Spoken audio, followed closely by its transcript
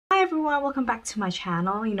everyone, welcome back to my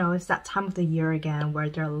channel. It's that time of the year again where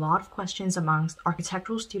there are a lot of questions amongst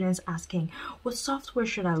architectural students asking, what software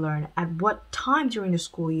should I learn? At what time during the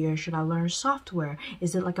school year should I learn software?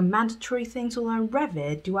 Is it like a mandatory thing to learn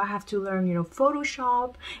Revit? Do I have to learn,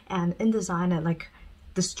 Photoshop and InDesign at like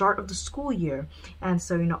the start of the school year? And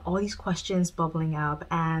so, all these questions bubbling up.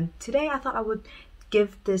 And today I thought I would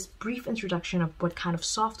give this brief introduction of what kind of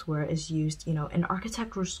software is used, in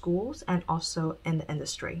architectural schools and also in the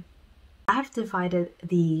industry. I have divided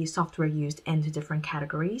the software used into different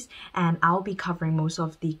categories, and I'll be covering most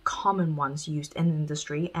of the common ones used in the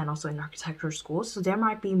industry and also in architectural schools. So there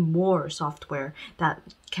might be more software that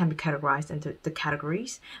can be categorized into the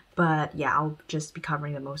categories, but yeah, I'll just be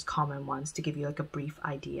covering the most common ones to give you like a brief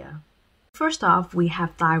idea. First off, we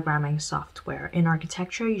have diagramming software. In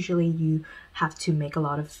architecture, usually you have to make a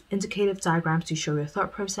lot of indicative diagrams to show your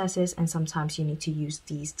thought processes, and sometimes you need to use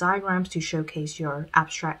these diagrams to showcase your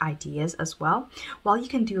abstract ideas as well. While you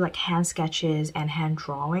can do like hand sketches and hand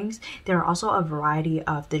drawings, there are also a variety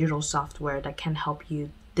of digital software that can help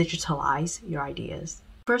you digitalize your ideas.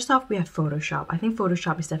 First off, we have Photoshop. I think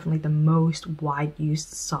Photoshop is definitely the most wide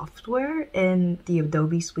used software in the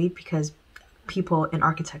Adobe suite because people in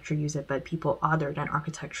architecture use it, but people other than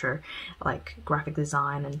architecture, like graphic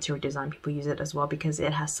design and interior design, people use it as well because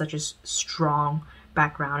it has such a strong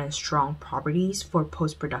background and strong properties for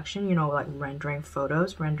post-production, like rendering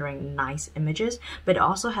photos, rendering nice images, but it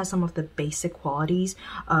also has some of the basic qualities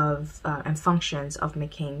of and functions of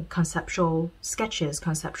making conceptual sketches,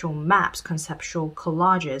 conceptual maps, conceptual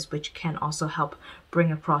collages, which can also help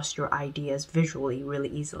bring across your ideas visually really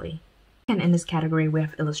easily. And in this category, we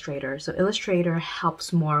have Illustrator. So Illustrator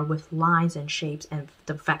helps more with lines and shapes and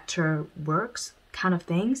the vector works kind of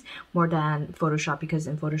things more than Photoshop, because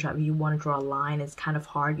in Photoshop, if you want to draw a line, it's kind of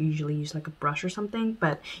hard. You usually use like a brush or something,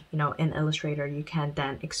 but in Illustrator, you can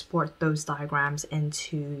then export those diagrams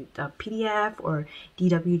into the PDF or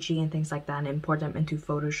DWG and things like that and import them into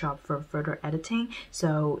Photoshop for further editing.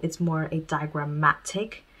 So it's more a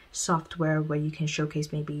diagrammatic software where you can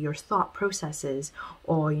showcase maybe your thought processes,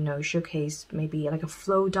 or showcase maybe like a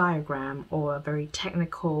flow diagram or a very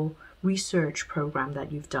technical research program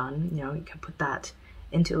that you've done. You can put that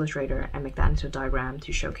into Illustrator and make that into a diagram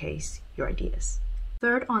to showcase your ideas.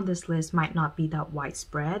 Third on this list might not be that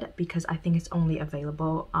widespread because I think it's only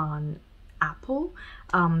available on Apple.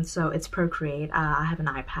 So it's Procreate. I have an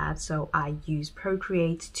iPad, so I use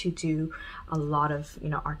Procreate to do a lot of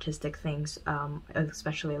artistic things,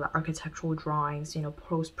 especially like architectural drawings,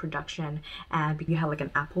 post-production. And you have like an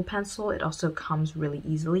Apple Pencil, it also comes really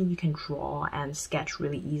easily. You can draw and sketch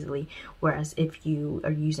really easily, whereas if you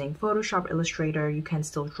are using Photoshop, Illustrator, you can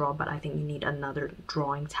still draw, but I think you need another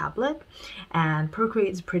drawing tablet. And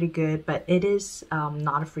Procreate is pretty good, but it is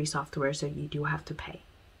not a free software, so you do have to pay.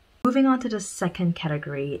 Moving on to the second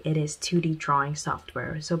category, it is 2D drawing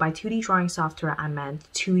software. So by 2D drawing software, I meant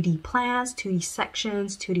 2D plans, 2D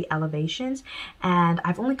sections, 2D elevations, and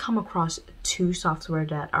I've only come across two software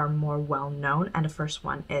that are more well known, and the first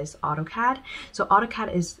one is AutoCAD. So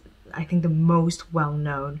AutoCAD is, I think, the most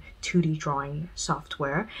well-known 2D drawing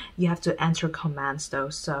software. You have to enter commands though,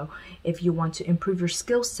 so if you want to improve your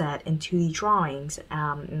skill set in 2D drawings,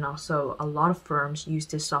 and also a lot of firms use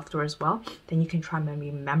this software as well, then you can try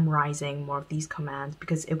maybe memorizing more of these commands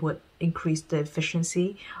because it would increase the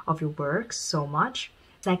efficiency of your work so much.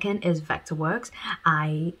 Second is Vectorworks.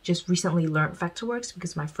 I just recently learned Vectorworks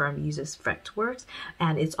because my firm uses Vectorworks,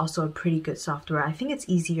 and it's also a pretty good software. I think it's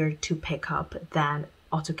easier to pick up than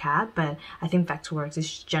AutoCAD, but I think Vectorworks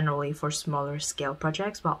is generally for smaller scale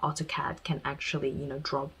projects, while AutoCAD can actually,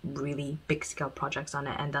 draw really big scale projects on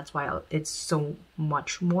it, and that's why it's so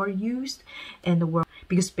much more used in the world,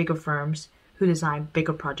 because bigger firms who design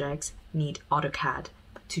bigger projects need AutoCAD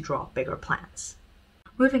to draw bigger plans.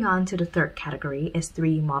 Moving on to the third category is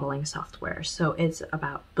 3D modeling software. So it's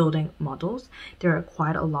about building models. There are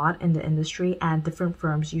quite a lot in the industry, and different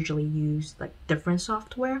firms usually use like different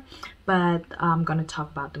software, but I'm going to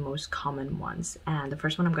talk about the most common ones. And the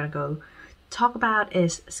first one I'm going to go talk about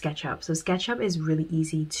is SketchUp. So SketchUp is really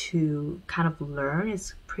easy to kind of learn.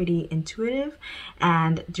 It's pretty intuitive,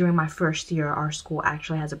 and during my first year, our school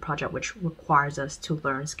actually has a project which requires us to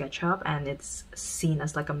learn SketchUp, and it's seen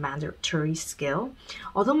as like a mandatory skill.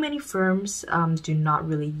 Although many firms do not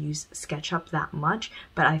really use SketchUp that much,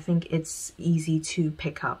 but I think it's easy to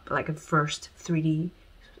pick up like a first 3D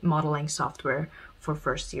modeling software for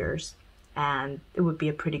first years, and it would be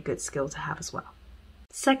a pretty good skill to have as well.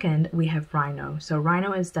 Second, we have Rhino. So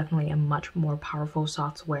Rhino is definitely a much more powerful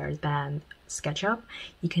software than SketchUp.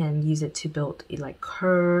 You can use it to build like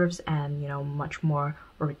curves and much more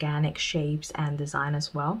organic shapes and design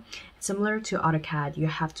as well. Similar to AutoCAD, you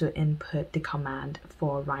have to input the command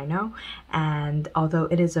for Rhino, and although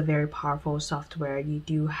it is a very powerful software, you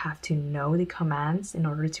do have to know the commands in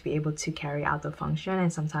order to be able to carry out the function,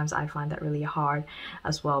 and sometimes I find that really hard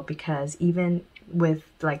as well, because even with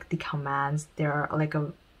like the commands, there are like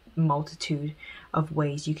a multitude of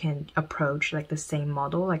ways you can approach like the same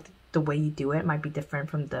model. Like the way you do it might be different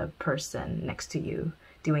from the person next to you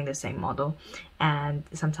doing the same model, and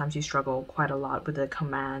sometimes you struggle quite a lot with the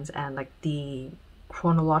commands and like the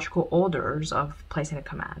chronological orders of placing the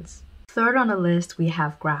commands. Third on the list, we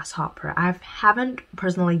have Grasshopper. I haven't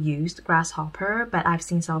personally used Grasshopper, but I've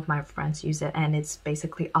seen some of my friends use it, and it's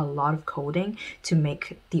basically a lot of coding to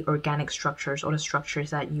make the organic structures or the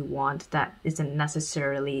structures that you want that isn't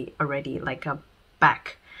necessarily already like a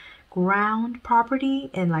background property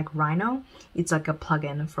in like Rhino. It's like a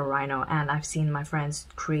plugin for Rhino, and I've seen my friends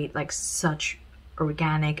create like such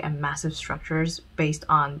organic and massive structures based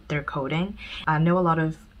on their coding. I know a lot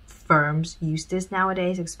of firms use this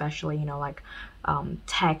nowadays, especially like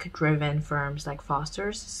tech-driven firms like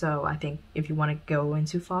Foster's. So I think if you want to go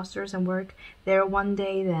into Foster's and work there one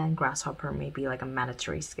day, then Grasshopper may be like a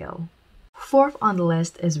mandatory skill. Fourth on the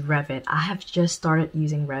list is Revit. I have just started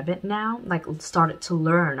using Revit now, like started to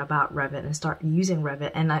learn about Revit and start using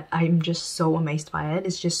Revit, and I'm just so amazed by it.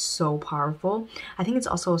 It's just so powerful. I think it's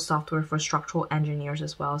also a software for structural engineers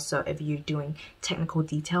as well, so if you're doing technical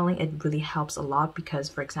detailing, it really helps a lot, because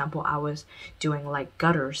for example, I was doing like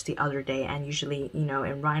gutters the other day, and usually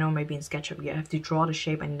in Rhino, maybe in SketchUp, you have to draw the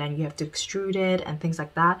shape and then you have to extrude it and things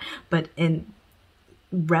like that, but in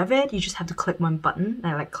Revit, you just have to click one button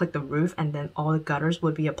and like click the roof, and then all the gutters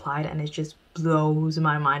would be applied, and it just blows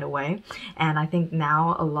my mind away. And I think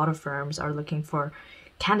now a lot of firms are looking for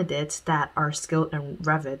candidates that are skilled in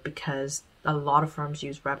Revit, because a lot of firms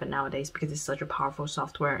use Revit nowadays because it's such a powerful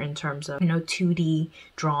software in terms of 2D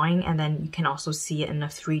drawing, and then you can also see it in a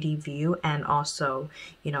 3D view, and also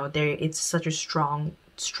it's such a strong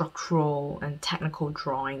structural and technical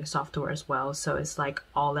drawing software as well, so it's like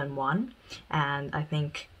all in one, and I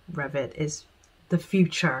think Revit is the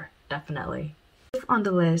future, definitely. On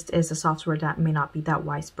the list is a software that may not be that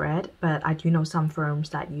widespread, but I do know some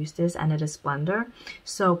firms that use this, and it is Blender.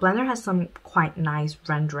 So Blender has some quite nice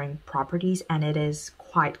rendering properties, and it is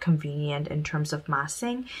quite convenient in terms of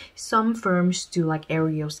masking. Some firms do like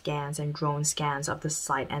aerial scans and drone scans of the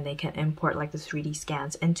site, and they can import like the 3D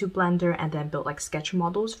scans into Blender and then build like sketch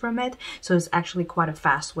models from it. So it's actually quite a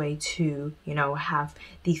fast way to have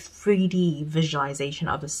the 3D visualization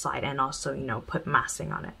of the site, and also put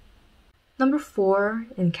masking on it. Number 4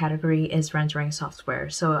 in category is rendering software.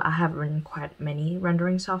 So I have written quite many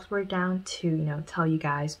rendering software down to tell you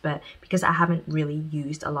guys, but because I haven't really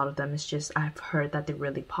used a lot of them, it's just I've heard that they're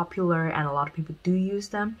really popular and a lot of people do use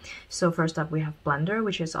them. So first up, we have Blender,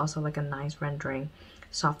 which is also like a nice rendering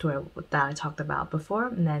software that I talked about before,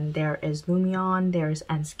 and then there is Lumion, there's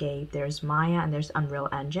Enscape, there's Maya, and there's Unreal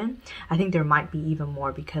Engine. I think there might be even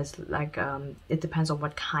more, because like it depends on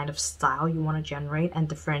what kind of style you want to generate, and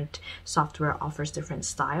different software offers different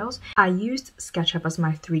styles. I used SketchUp as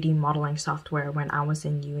my 3D modeling software when I was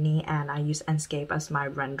in uni, and I used Enscape as my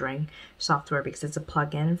rendering software because it's a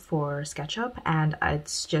plugin for SketchUp, and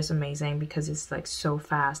it's just amazing because it's like so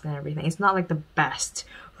fast and everything. It's not like the best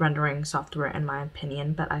rendering software in my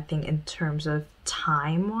opinion, but I think in terms of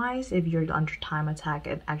time wise, if you're under time attack,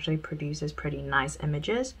 it actually produces pretty nice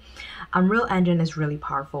images. Unreal Engine is really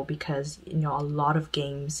powerful because a lot of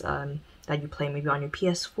games that you play maybe on your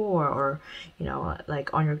PS4 or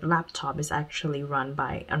like on your laptop is actually run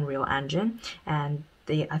by Unreal Engine, and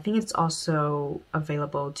I think it's also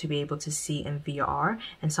available to be able to see in VR,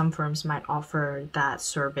 and some firms might offer that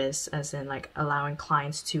service, as in like allowing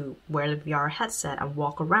clients to wear the VR headset and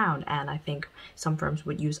walk around, and I think some firms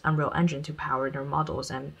would use Unreal Engine to power their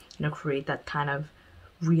models and create that kind of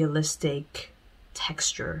realistic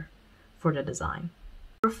texture for the design.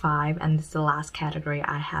 Number 5, and this is the last category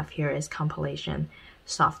I have here, is compilation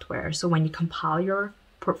software. So when you compile your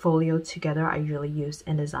portfolio together, I usually use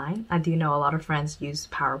InDesign. I do know a lot of friends use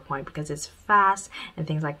PowerPoint because it's fast and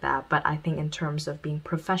things like that, but I think in terms of being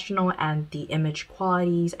professional and the image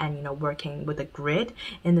qualities and working with a grid,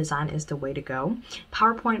 InDesign is the way to go.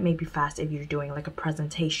 PowerPoint may be fast if you're doing like a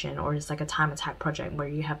presentation or it's like a time attack project where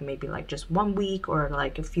you have maybe like just 1 week or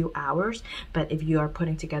like a few hours, but if you are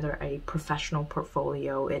putting together a professional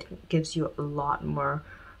portfolio, it gives you a lot more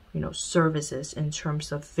services in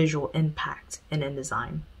terms of visual impact in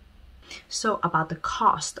InDesign. So about the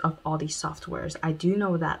cost of all these softwares, I do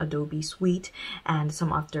know that Adobe Suite and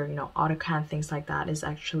some other, AutoCAD and things like that is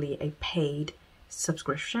actually a paid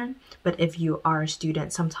subscription. But if you are a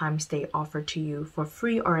student, sometimes they offer to you for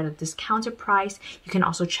free or at a discounted price. You can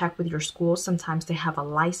also check with your school. Sometimes they have a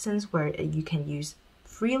license where you can use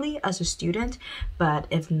freely as a student, but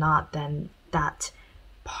if not, then that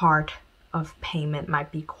part of payment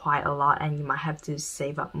might be quite a lot and you might have to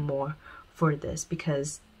save up more for this,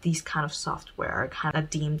 because these kind of software are kind of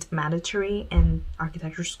deemed mandatory in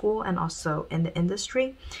architecture school and also in the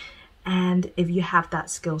industry. And if you have that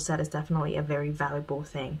skill set, it's definitely a very valuable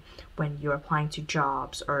thing when you're applying to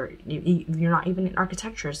jobs, or you're not even in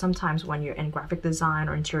architecture. Sometimes when you're in graphic design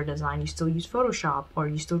or interior design, you still use Photoshop or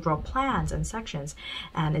you still draw plans and sections,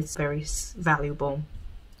 and it's very valuable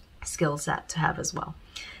skill set to have as well.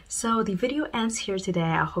 So the video ends here today.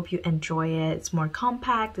 I hope you enjoy it. It's more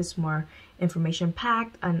compact, it's more information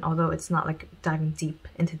packed, and although it's not like diving deep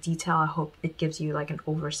into detail, I hope it gives you like an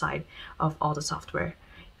oversight of all the software.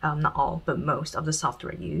 Not all, but most of the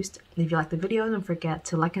software used. If you like the video, don't forget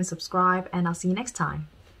to like and subscribe, and I'll see you next time.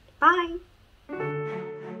 Bye!